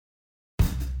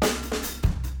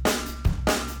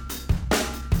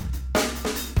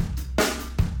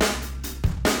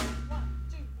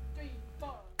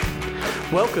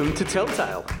Welcome to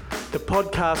Telltale, the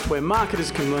podcast where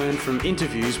marketers can learn from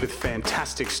interviews with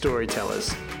fantastic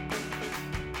storytellers.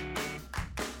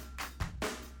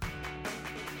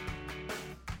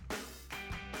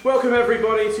 Welcome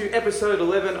everybody to episode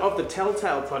 11 of the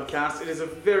Telltale podcast. It is a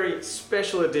very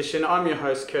special edition. I'm your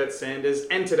host Kurt Sanders,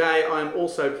 and today I'm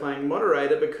also playing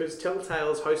moderator because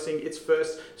Telltale is hosting its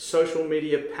first social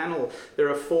media panel. There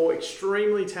are 4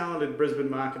 extremely talented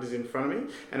Brisbane marketers in front of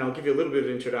me, and I'll give you a little bit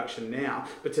of introduction now.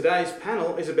 But today's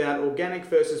panel is about organic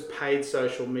versus paid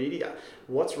social media.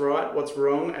 What's right, what's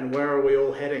wrong, and where are we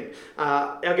all heading?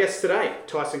 Our guest today,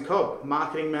 Tyson Cobb,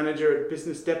 marketing manager at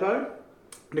Business Depot.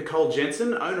 Nicole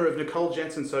Jensen, owner of Nicole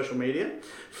Jensen Social Media,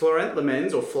 Florent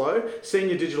Lemens, or Flo,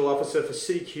 Senior Digital Officer for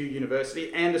CQ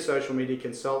University and a social media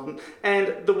consultant,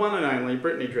 and the one and only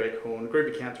Brittany Dreghorn,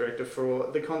 Group Account Director for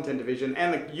the Content Division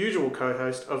and the usual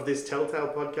co-host of this Telltale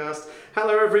podcast.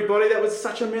 Hello everybody, that was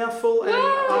such a mouthful and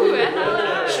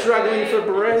I'm struggling for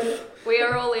breath. We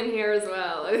are all in here as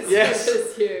well. Yes,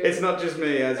 it's not just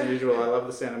me as usual. I love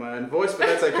the sound of my own voice, but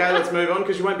that's okay. Let's move on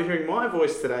because you won't be hearing my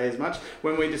voice today as much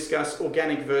when we discuss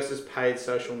organic versus paid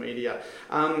social media.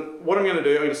 What I'm going to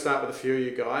do, I'm going to start with a few of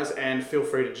you guys, and feel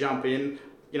free to jump in.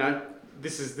 You know,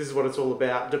 this is what it's all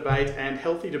about: debate and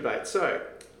healthy debate. So,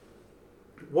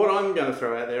 what I'm going to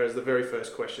throw out there is the very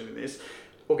first question in this: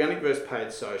 organic versus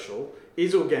paid social.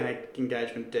 Is organic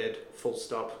engagement dead? Full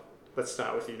stop. Let's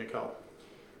start with you, Nicole.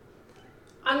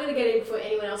 I'm going to get in before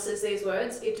anyone else says these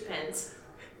words. It depends.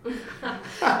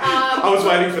 I was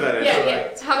waiting for that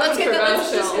answer.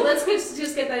 Yeah. Let's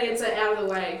just get that answer out of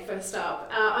the way first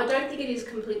up. I don't think it is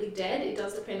completely dead. It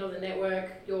does depend on the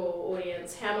network, your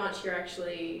audience, how much you're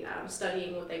actually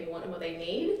studying what they want and what they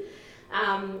need.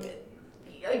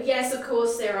 Yes, of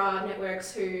course, there are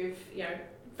networks who've,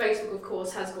 Facebook, of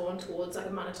course, has gone towards like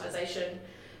a monetization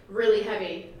really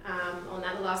heavy on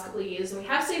that the last couple of years, and we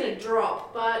have seen a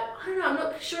drop, but I don't know, I'm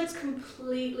not sure it's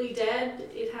completely dead.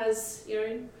 It has,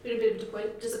 been a bit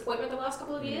of disappointment the last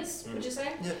couple of years, would you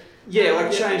say? Yeah,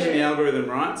 like changing the algorithm,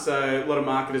 right? So a lot of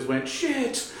marketers went,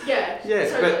 shit! Yeah,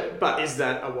 totally. But is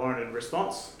that a warranted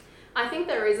response? I think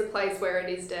there is a place where it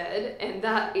is dead, and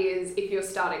that is if you're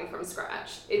starting from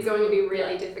scratch. It's going to be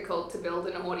really difficult to build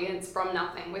an audience from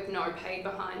nothing with no paid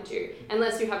behind you,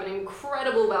 unless you have an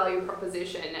incredible value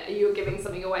proposition. You're giving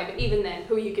something away, but even then,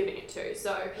 who are you giving it to?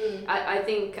 So I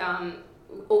think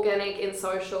organic in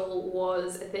social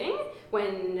was a thing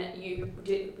when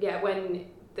when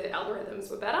the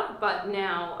algorithms were better, but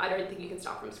now I don't think you can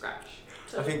start from scratch.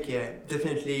 I think,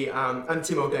 definitely I'm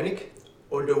team organic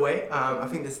all the way. I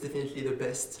think that's definitely the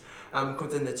best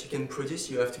content that you can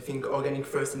produce. You have to think organic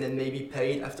first and then maybe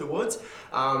paid afterwards.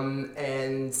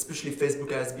 And especially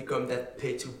Facebook has become that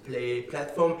pay-to-play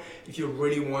platform. If you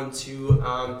really want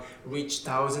to reach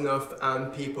thousands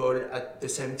of people at the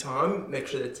same time, make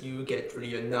sure that you get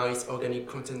really a nice organic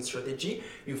content strategy.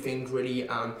 You think really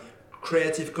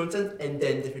creative content, and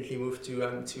then definitely move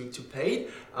to paid.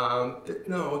 But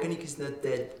no, organic is not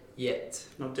dead yet.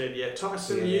 Not dead yet.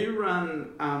 Tyson, you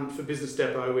run for Business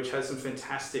Depot, which has some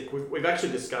fantastic... We've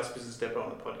actually discussed Business Depot on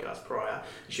the podcast prior.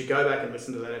 You should go back and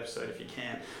listen to that episode if you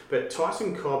can. But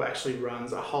Tyson Cobb actually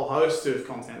runs a whole host of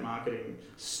content marketing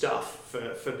stuff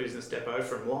for Business Depot,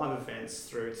 from live events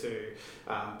through to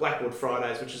Blackwood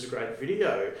Fridays, which is a great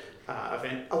video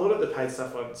event. A lot of the paid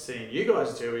stuff I've seen you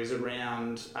guys do is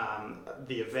around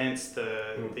the events,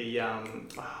 the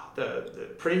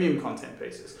premium content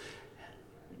pieces.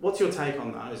 What's your take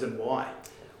on those and why?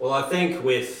 Well, I think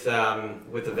with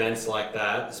events like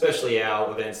that, especially our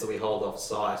events that we hold off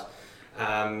site,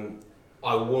 I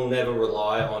will never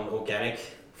rely on organic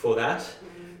for that.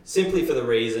 Simply for the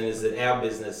reason is that our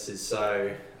business is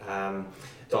so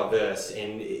diverse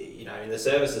in the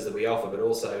services that we offer, but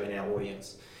also in our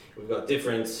audience. We've got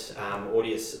different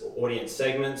audience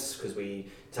segments because we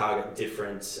target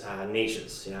different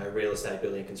niches, real estate,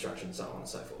 building, construction, so on and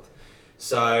so forth.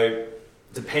 So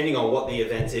depending on what the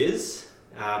event is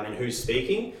and who's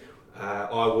speaking,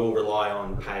 I will rely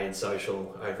on paid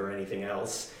social over anything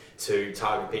else to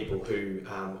target people who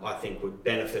I think would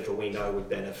benefit, or we know would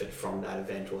benefit from that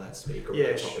event or that speaker or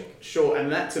that topic. Sure,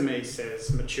 and that to me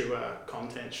says mature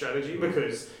content strategy,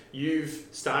 because you've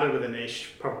started with a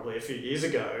niche probably a few years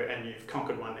ago and you've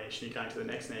conquered one niche and you're going to the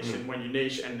next niche, and when you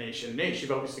niche and niche and niche,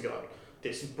 you've obviously got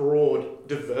this broad,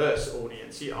 diverse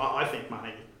audience. I think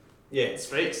money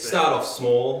speaks. Start off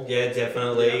small,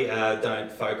 definitely.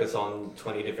 Don't focus on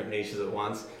 20 different niches at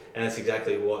once. And that's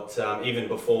exactly what, even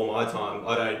before my time,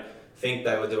 I don't think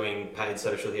they were doing paid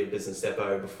social here at Business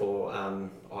Depot before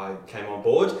I came on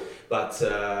board. But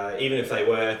even if they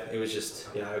were, it was just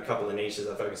a couple of niches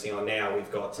they're focusing on. Now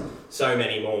we've got so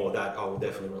many more that I will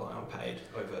definitely rely on paid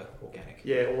over organic.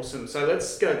 Yeah, awesome. So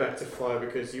let's go back to Flow,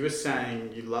 because you were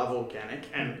saying you love organic,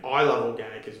 and I love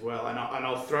organic as well. And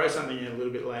I'll throw something in a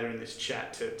little bit later in this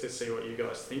chat to see what you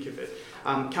guys think of it.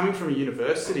 Coming from a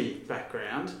university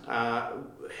background,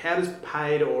 how does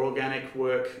paid or organic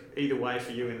work either way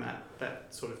for you in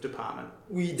that sort of department?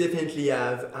 We definitely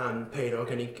have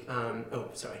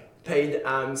paid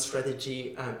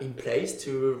strategy in place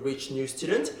to reach new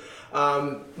students.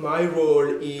 My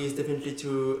role is definitely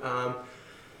to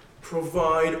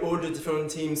provide all the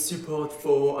different teams support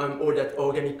for all that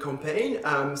organic campaign.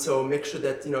 So make sure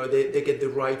that they get the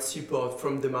right support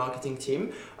from the marketing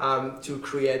team to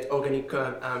create organic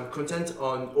content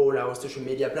on all our social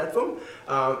media platforms,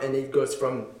 and it goes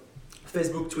from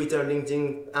Facebook, Twitter,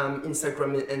 LinkedIn,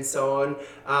 Instagram, and so on.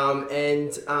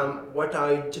 And what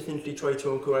I definitely try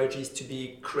to encourage is to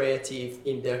be creative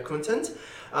in their content.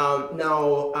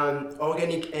 Now,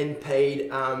 organic and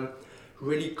paid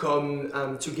really come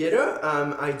together.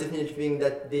 I definitely think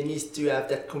that there needs to have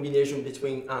that combination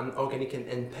between organic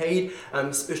and paid,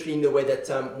 especially in the way that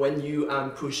when you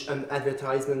push an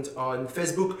advertisement on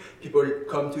Facebook, people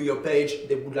come to your page,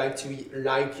 they would like to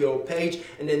like your page,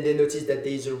 and then they notice that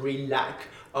there is a real lack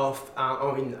of,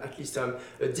 at least a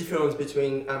difference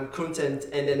between content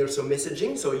and then also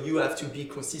messaging. So you have to be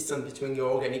consistent between your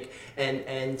organic and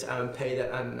paid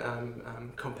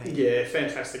campaign. Yeah,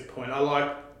 fantastic point. I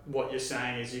like what you're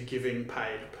saying is you're giving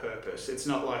paid purpose. It's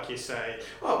not like you say,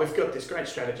 oh, we've got this great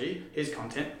strategy, here's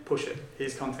content, push it.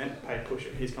 Here's content, paid, push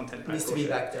it. Here's content, paid, push it. Needs to be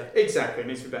backed up. Exactly, it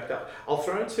needs to be backed up. I'll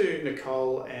throw to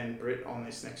Nicole and Britt on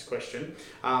this next question.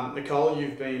 Nicole,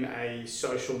 you've been a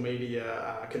social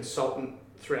media consultant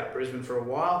throughout Brisbane for a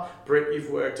while. Britt,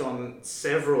 you've worked on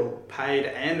several paid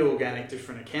and organic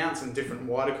different accounts and different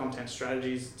wider content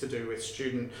strategies to do with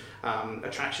student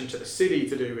attraction to the city,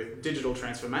 to do with digital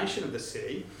transformation of the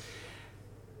city.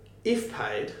 If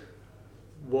paid,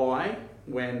 why,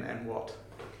 when, and what?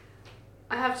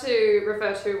 I have to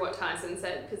refer to what Tyson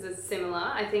said because it's similar.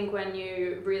 I think when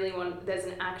you really want, there's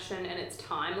an action and it's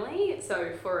timely.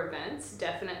 So for events,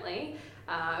 definitely.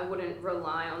 I wouldn't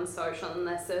rely on social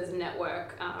unless there's a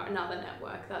network, another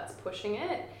network that's pushing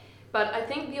it. But I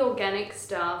think the organic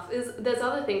stuff there's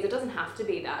other things. It doesn't have to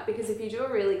be that, because if you do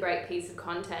a really great piece of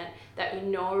content that you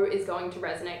know is going to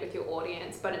resonate with your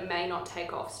audience, but it may not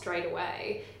take off straight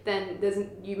away, then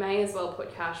you may as well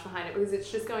put cash behind it because it's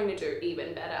just going to do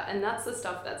even better. And that's the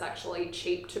stuff that's actually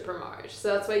cheap to promote.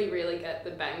 So that's where you really get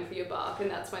the bang for your buck, and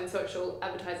that's when social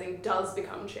advertising does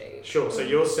become cheap. Sure. So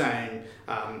you're saying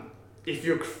if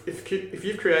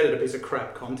you've created a piece of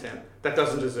crap content, that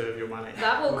doesn't deserve your money.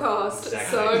 That will cost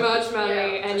Exactly. so much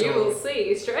money, and you will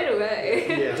see straight away.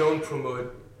 Yeah. Don't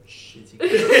promote shitty.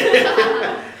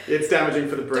 It's damaging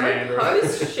for the brand. Don't right?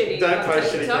 post shitty Don't content.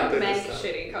 post shitty Don't content make and stuff.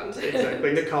 shitty content.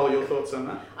 Exactly. Nicole, your thoughts on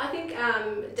that? I think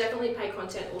definitely paid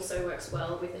content also works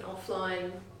well with an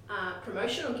offline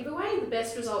promotion or giveaway. The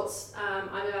best results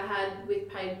I've ever had with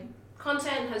paid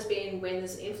content has been when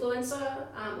there's an influencer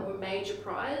or a major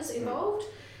prize involved,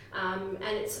 and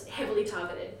it's heavily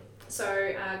targeted. So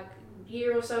a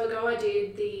year or so ago I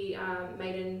did the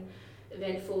maiden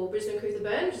event for Brisbane Cootha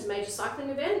Burn, which is a major cycling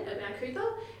event at Mount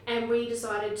Cootha, and we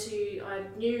decided I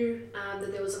knew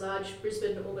that there was a large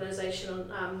Brisbane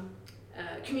organisation on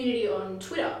community on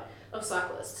Twitter of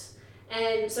cyclists,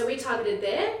 and so we targeted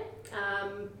there.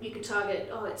 You could target,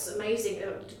 it's amazing.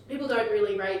 People don't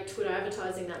really rate Twitter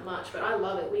advertising that much, but I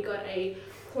love it. We got a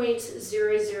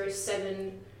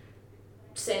 0.007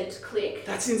 cent click.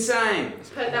 That's insane.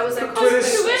 That was our Twitter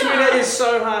cost. is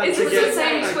so hard Is to this get. the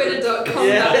same Twitter.com?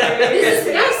 Yeah. This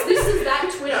is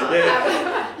that Twitter.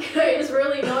 Yeah. It's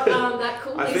really not that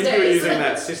cool I these think days. you were using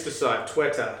that sister site,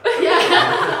 Twitter.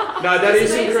 Yeah. No, that It's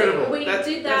is amazing. incredible. We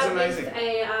did that's that amazing.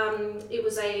 with it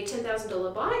was a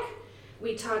 $10,000 bike.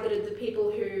 We targeted the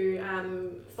people who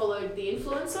followed the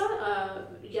influencer.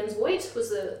 Jens Voigt was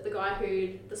the guy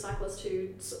the cyclist who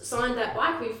signed that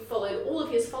bike. We followed all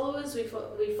of his followers.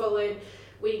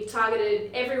 We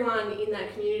targeted everyone in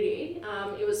that community.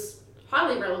 It was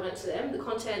highly relevant to them. The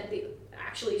content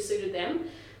actually suited them.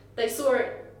 They saw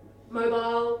it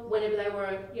mobile whenever they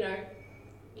were,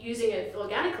 using it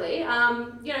organically.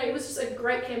 It was just a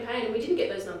great campaign, and we didn't get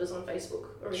those numbers on Facebook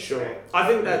or Instagram. Sure. I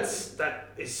think that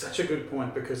is such a good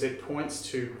point because it points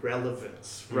to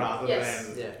relevance rather Yes.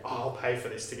 than I'll pay for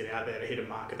this to get out there to hit a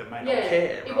market that may not Yeah,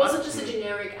 care. it right? wasn't just a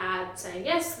generic ad saying,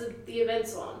 yes, the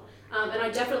event's on. And I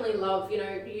definitely love,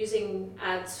 using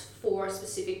ads for a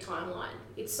specific timeline.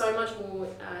 It's so much more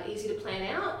easy to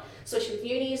plan out, especially with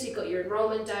unis. You've got your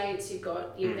enrollment dates, you've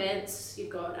got the events, you've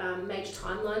got major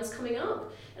timelines coming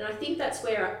up. And I think that's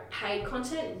where paid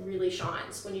content really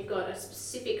shines, when you've got a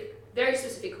very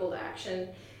specific call to action,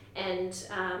 and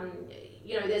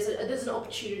there's an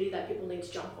opportunity that people need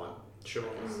to jump on. Sure.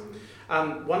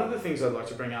 One of the things I'd like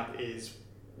to bring up is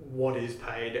what is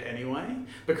paid anyway,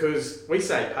 because we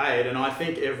say paid, and I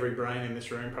think every brain in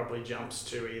this room probably jumps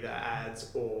to either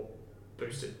ads or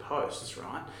boosted posts,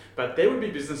 right? But there would be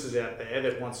businesses out there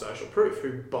that want social proof,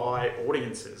 who buy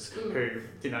audiences, who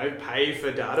pay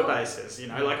for databases.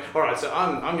 All right, so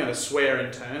I'm going to swear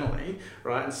internally,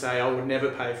 right, and say I would never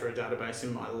pay for a database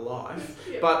in my life.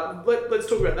 Yeah. But let's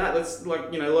talk about that. Let's a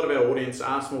lot of our audience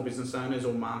are small business owners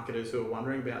or marketers who are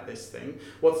wondering about this thing.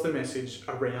 What's the message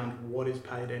around what is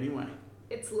paid anyway?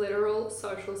 It's literal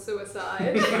social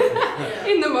suicide Yeah.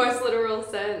 in the most literal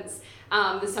sense.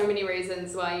 There's so many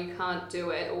reasons why you can't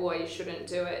do it or you shouldn't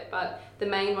do it, but the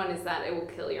main one is that it will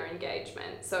kill your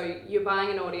engagement. So you're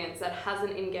buying an audience that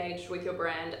hasn't engaged with your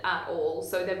brand at all,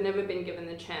 so they've never been given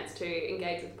the chance to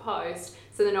engage with post,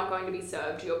 so they're not going to be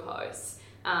served your posts.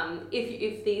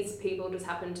 If these people just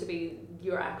happen to be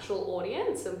your actual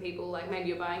audience, and people like maybe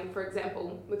you're buying, for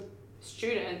example, with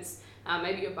students,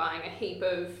 maybe you're buying a heap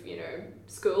of,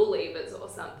 school leavers or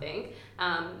something.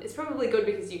 It's probably good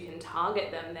because you can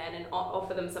target them then and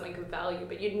offer them something of value,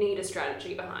 but you'd need a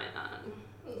strategy behind that.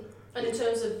 And in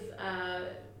terms of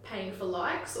paying for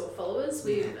likes or followers,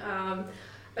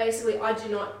 basically I do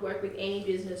not work with any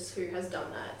business who has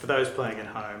done that. For those playing at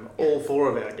home, all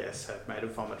 4 of our guests have made a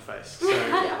vomit face, so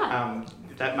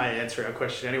that may answer our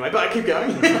question anyway, but keep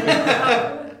going.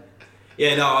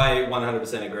 Yeah, no, I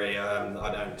 100% agree.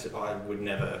 I would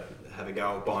never have a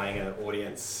go at buying an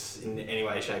audience in any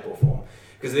way, shape or form.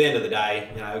 Because at the end of the day,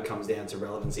 it comes down to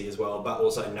relevancy as well, but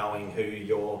also knowing who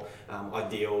your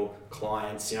ideal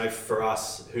clients, for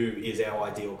us, who is our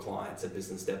ideal clients at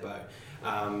Business Depot.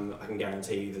 I can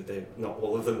guarantee you that not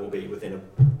all of them will be within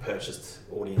a purchased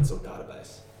audience or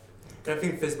database. I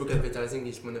think Facebook advertising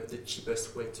is one of the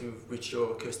cheapest way to reach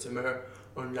your customer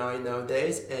online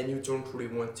nowadays, and you don't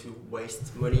really want to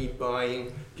waste money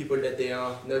buying people that they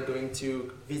are not going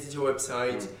to visit your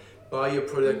website, buy your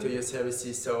product or your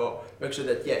services. So make sure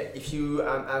that, if you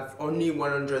have only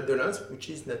 $100, which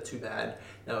is not too bad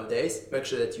nowadays, make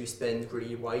sure that you spend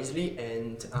really wisely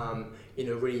and in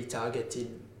a really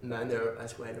targeted manner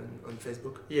as well on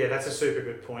Facebook. Yeah, that's a super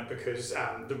good point, because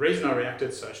the reason I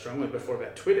reacted so strongly before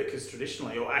about Twitter, because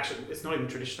traditionally, or actually it's not even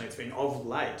traditionally, it's been of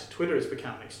late, Twitter has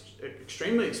become an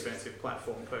extremely expensive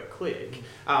platform per click.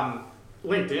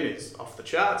 LinkedIn is off the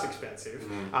charts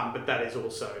expensive, but that is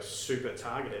also super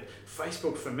targeted.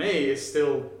 Facebook for me is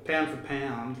still pound for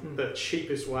pound the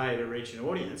cheapest way to reach an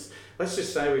audience. Let's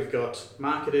just say we've got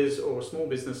marketers or small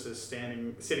businesses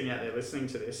sitting out there listening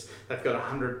to this. They've got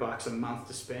 $100 a month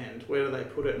to spend. Where do they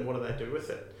put it and what do they do with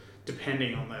it?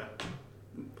 Depending on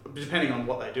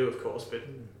what they do, of course, but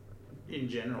in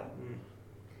general.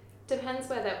 Depends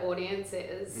where their audience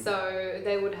is. So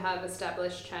they would have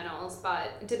established channels,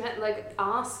 but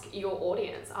ask your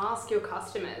audience, ask your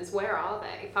customers, where are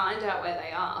they? Find out where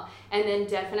they are, and then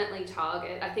definitely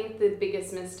target. I think the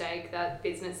biggest mistake that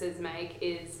businesses make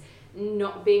is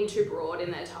not being too broad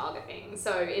in their targeting.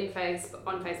 So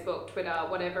on Facebook, Twitter,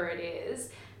 whatever it is,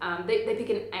 they pick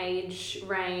an age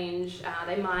range.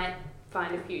 They might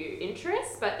find a few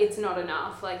interests, but it's not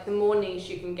enough. Like, the more niche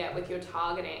you can get with your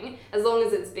targeting, as long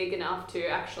as it's big enough to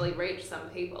actually reach some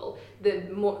people, the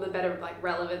better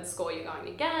relevance score you're going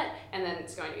to get, and then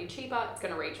it's going to be cheaper, it's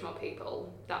going to reach more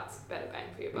people. That's better bang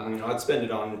for your buck. I'd spend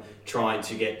it on trying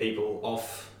to get people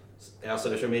off our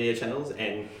social media channels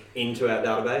and into our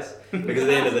database, because at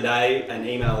the end of the day, an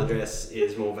email address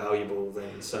is more valuable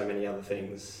than so many other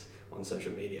things on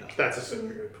social media. That's a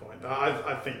super good point.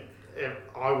 I think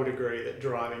I would agree that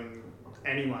driving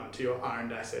anyone to your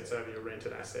owned assets over your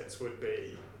rented assets would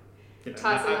be...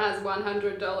 Tyson has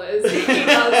 $100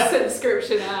 email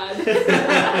subscription ad.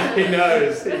 He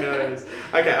knows.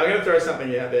 Okay, I'm going to throw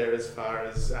something out there as far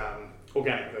as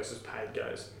organic versus paid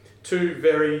goes. 2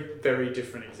 very, very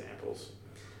different examples.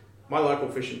 My local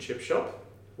fish and chip shop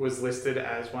was listed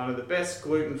as one of the best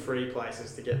gluten-free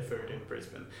places to get food in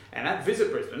Brisbane. And at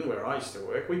Visit Brisbane, where I used to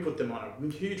work, we put them on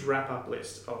a huge wrap-up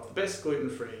list of the best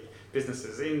gluten-free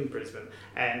businesses in Brisbane,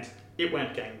 and it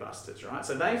went gangbusters, right?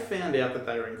 So they found out that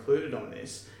they were included on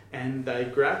this, and they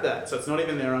grab that. So it's not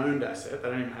even their owned asset. They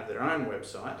don't even have their own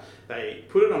website. They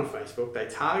put it on Facebook. They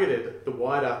targeted the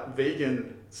wider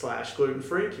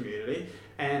vegan/gluten-free community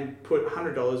and put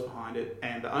 $100 behind it.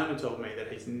 And the owner told me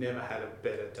that he's never had a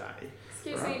better day.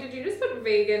 Excuse Right. me, did you just put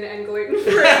vegan and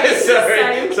gluten-free in the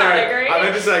same category? I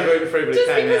meant to say gluten-free, but Just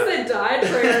it came because out. they're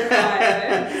dietary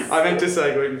requirements. I meant to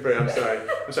say gluten-free, I'm sorry.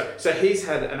 So he's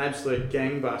had an absolute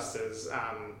gangbusters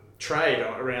trade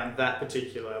around that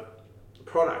particular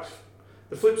product.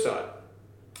 The flip side,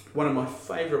 one of my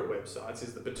favourite websites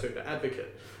is the Betoota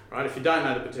Advocate. Right? If you don't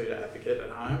know the Betoota Advocate at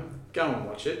home, go and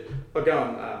watch it, or go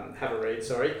and have a read,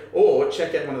 or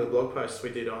check out one of the blog posts we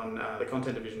did on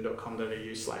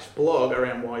thecontentdivision.com.au/blog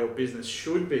around why your business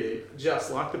should be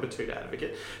just like the Betoota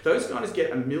Advocate. Those guys get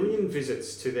 1 million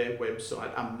visits to their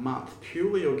website a month,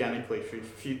 purely organically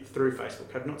through Facebook.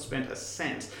 Have not spent a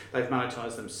cent. They've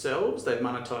monetized themselves, they've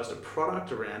monetized a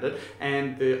product around it,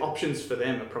 and the options for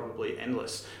them are probably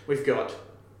endless. We've got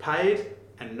paid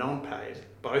and non-paid,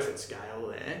 both at scale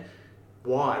there.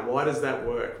 Why? Why does that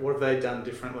work? What have they done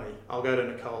differently? I'll go to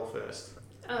Nicole first.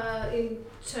 In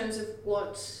terms of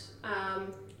what, so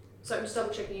I'm just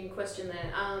double checking your question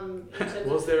there. In terms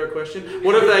Was there a question?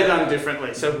 What have they done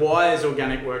differently? So why has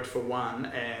organic worked for one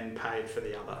and paid for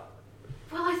the other?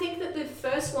 Well, I think that the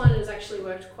first one has actually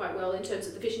worked quite well in terms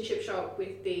of the fish and chip shop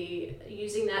with the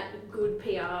using that good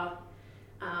PR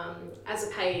as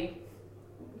a paid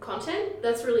content.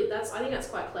 I think that's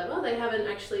quite clever. They haven't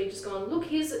actually just gone, look,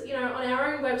 here's, on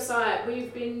our own website,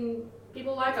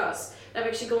 people like us. They've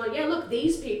actually gone, yeah, look,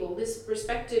 these people, this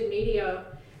respected media,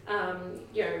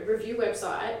 review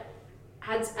website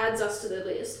adds us to the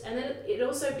list. And then it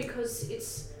also, because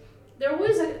they're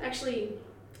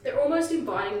almost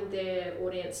inviting their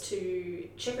audience to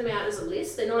check them out as a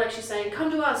list. They're not actually saying, come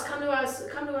to us, come to our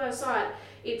site.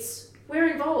 It's, we're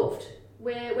involved.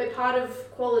 We're part of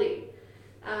quality.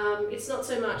 It's not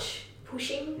so much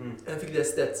pushing. I think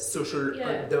that's that social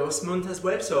endorsement as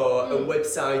well. So a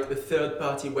website, a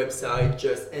third-party website,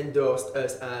 just endorsed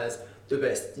us as the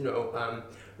best,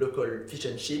 local fish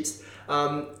and chips.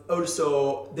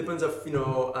 Also depends of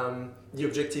the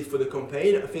objective for the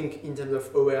campaign. I think in terms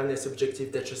of awareness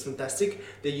objective, that's just fantastic.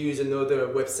 They use another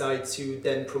website to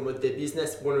then promote their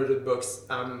business. $100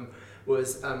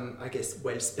 was I guess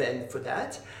well spent for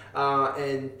that.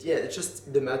 And yeah, it's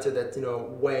just the matter that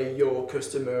where your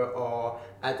customer are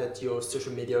at your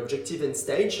social media objective and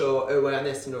stage or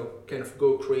awareness, kind of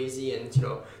go crazy, and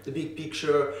the big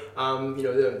picture,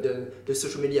 the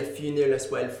social media funnel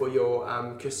as well for your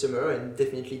customer. And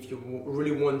definitely if you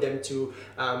really want them to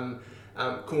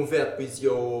convert with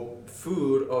your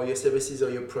food or your services or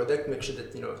your product, make sure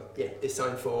that they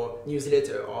sign for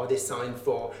newsletter, or they sign up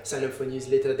for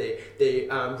newsletter. They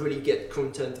really get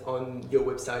content on your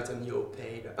website, on your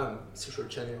paid social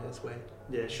channel as well.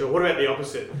 Yeah, sure. What about the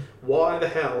opposite? Why the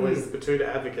hell is the Betoota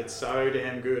Advocate so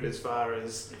damn good as far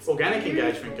as organic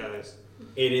engagement goes?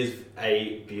 It is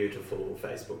a beautiful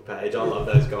Facebook page. I love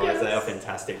those guys. They are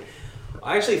fantastic.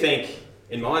 I actually think,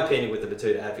 in my opinion, with the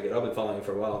Betoota Advocate, I've been following them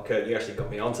for a while. Kurt, you actually got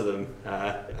me onto them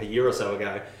a year or so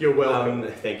ago. You're welcome.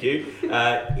 Thank you.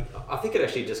 I think it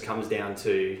actually just comes down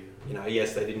to,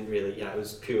 yes, they didn't really, it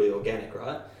was purely organic,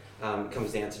 right?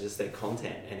 Comes down to just their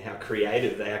content and how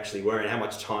creative they actually were and how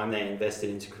much time they invested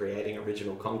into creating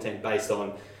original content based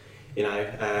on,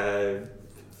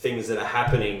 things that are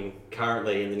happening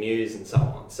currently in the news and so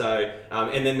on. So,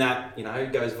 and then that,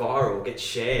 goes viral, gets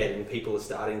shared, and people are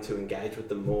starting to engage with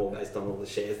them more based on all the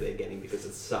shares they're getting because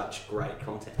it's such great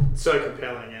content. So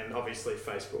compelling, and obviously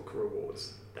Facebook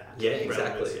rewards that. Yeah,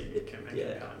 exactly.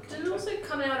 Yeah. Did it also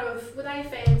come out of, were they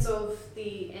fans of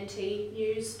the NT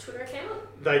News Twitter account?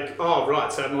 So it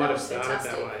might have was started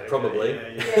fantastic. that way. Probably.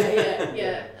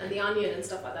 Yeah. And The Onion and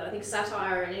stuff like that. I think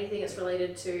satire and anything that's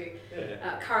related to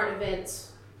current events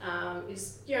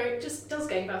is, just goes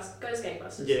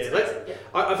gangbusters. Yeah,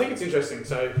 I think it's interesting.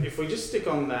 So if we just stick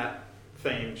on that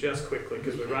theme just quickly,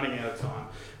 because we're running out of time,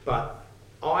 but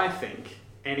I think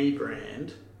any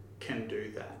brand can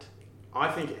do that. I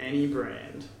think any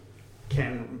brand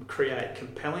can create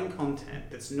compelling content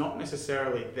that's not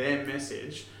necessarily their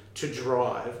message to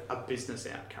drive a business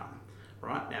outcome.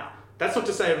 Right now, that's not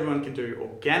to say everyone can do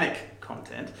organic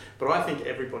content, but I think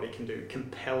everybody can do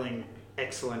compelling,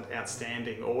 excellent,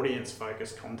 outstanding,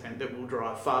 audience-focused content that will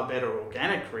drive far better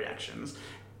organic reactions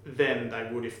than they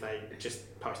would if they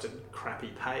just posted crappy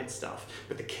paid stuff.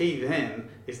 But the key then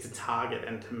is to target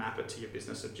and to map it to your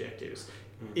business objectives.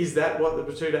 Is that what the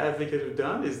Betoota Advocate have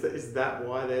done? Is that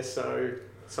why they're so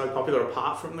popular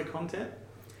apart from the content?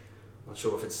 Not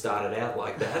sure if it started out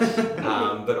like that,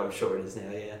 but I'm sure it is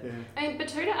now, yeah. I mean,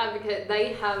 Betoota Advocate,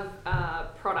 they have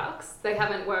products. They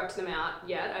haven't worked them out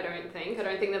yet, I don't think. I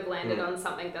don't think they've landed on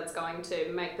something that's going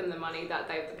to make them the money that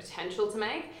they have the potential to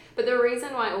make. But the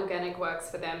reason why organic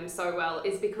works for them so well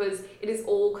is because it is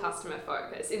all customer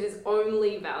focused. It is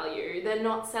only value. They're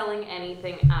not selling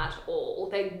anything at all.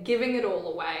 They're giving it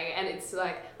all away, and it's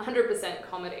like 100%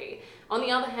 comedy. On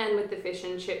the other hand, with the fish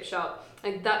and chip shop,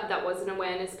 like that was an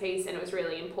awareness piece, and it was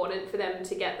really important for them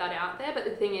to get that out there. But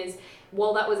the thing is,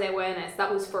 while that was awareness,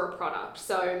 that was for a product,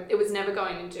 so it was never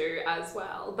going to do as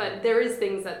well. But there is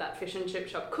things that fish and chip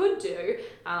shop could do,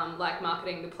 like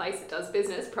marketing the place it does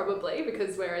business, probably,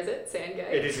 because where is it?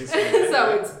 Sandgate. It is in Sandgate.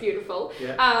 So it's beautiful.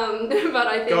 Yeah. But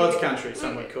I think God's country,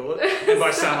 some would call it, and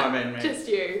by some I mean me. Just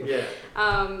you. Yeah.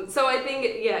 So I think,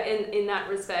 in that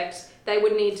respect, they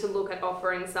would need to look at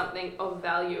offering something of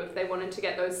value if they wanted to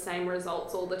get those same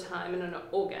results all the time in an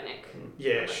organic.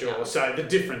 Yeah, sure. So the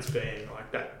difference being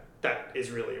like that is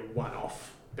really a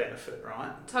one-off benefit,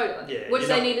 right? Totally. Yeah, Which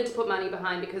they needed to put money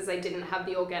behind because they didn't have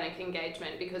the organic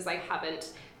engagement, because they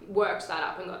haven't worked that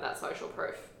up and got that social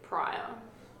proof prior.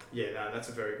 Yeah, no, that's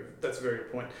a very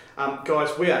good point.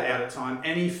 Guys, we are out of time.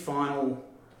 Any final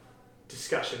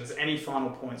discussions, any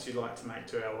final points you'd like to make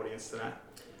to our audience today?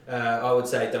 I would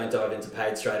say don't dive into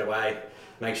paid straight away.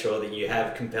 Make sure that you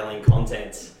have compelling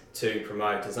content to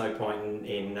promote. There's no point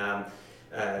in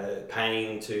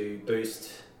paying to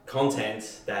boost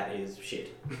content that is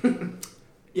shit.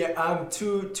 Yeah,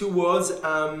 two words,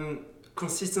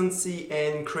 consistency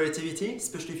and creativity,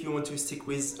 especially if you want to stick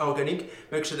with organic.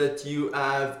 Make sure that you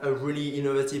have a really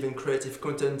innovative and creative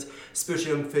content,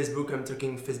 especially on Facebook. I'm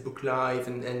talking Facebook Live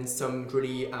and some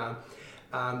really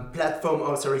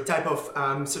type of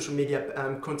social media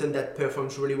content that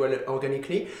performs really well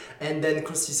organically, and then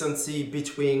consistency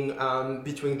between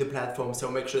the platforms. So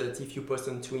make sure that if you post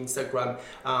onto Instagram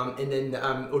and then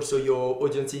also your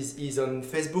audience is on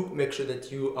Facebook, make sure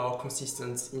that you are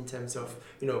consistent in terms of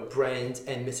brand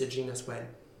and messaging as well.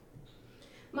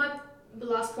 The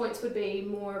last points would be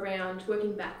more around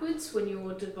working backwards when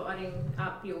you're dividing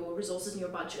up your resources and your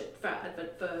budget for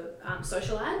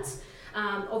social ads.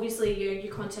 Obviously,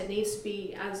 your content needs to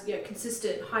be as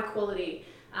consistent, high quality,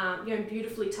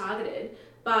 beautifully targeted.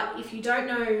 But if you don't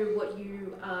know what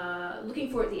you are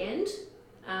looking for at the end,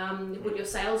 what your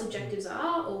sales objectives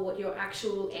are, or what your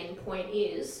actual end point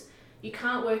is, you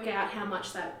can't work out how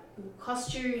much that will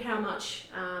cost you, how much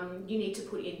you need to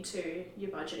put into your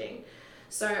budgeting.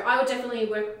 So I would definitely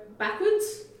work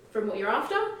backwards from what you're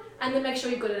after, and then make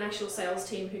sure you've got an actual sales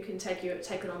team who can take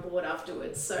it on board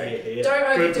afterwards. So don't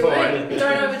overdo it.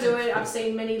 Don't overdo it. I've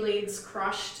seen many leads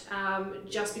crushed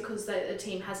just because the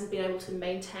team hasn't been able to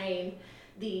maintain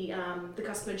the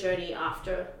customer journey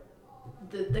after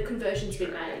the conversion's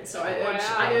been made. So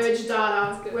I urge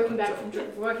data, working back from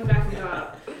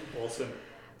data. Awesome.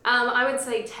 I would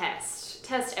say test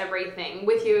everything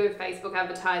with your Facebook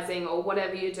advertising or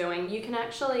whatever you're doing. You can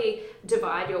actually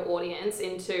divide your audience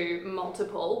into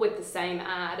multiple with the same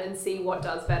ad and see what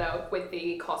does better with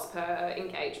the cost per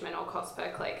engagement or cost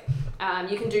per click.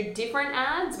 You can do different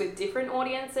ads with different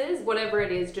audiences, whatever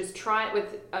it is, just try it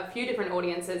with a few different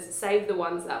audiences, save the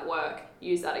ones that work,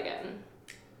 use that again.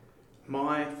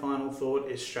 My final thought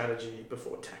is strategy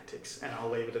before tactics, and I'll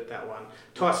leave it at that one.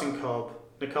 Tyson Cobb,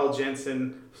 Nicole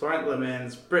Jensen, Florent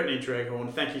Lemans, Brittany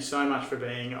Dreghorn, thank you so much for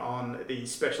being on the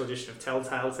special edition of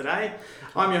Telltale today.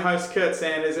 I'm your host, Kurt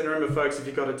Sanders, and remember folks, if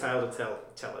you've got a tale to tell,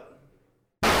 tell it.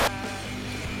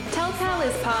 Telltale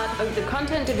is part of the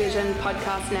Content Division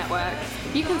podcast network.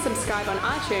 You can subscribe on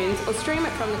iTunes or stream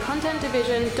it from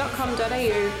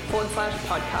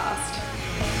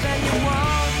thecontentdivision.com.au/podcast.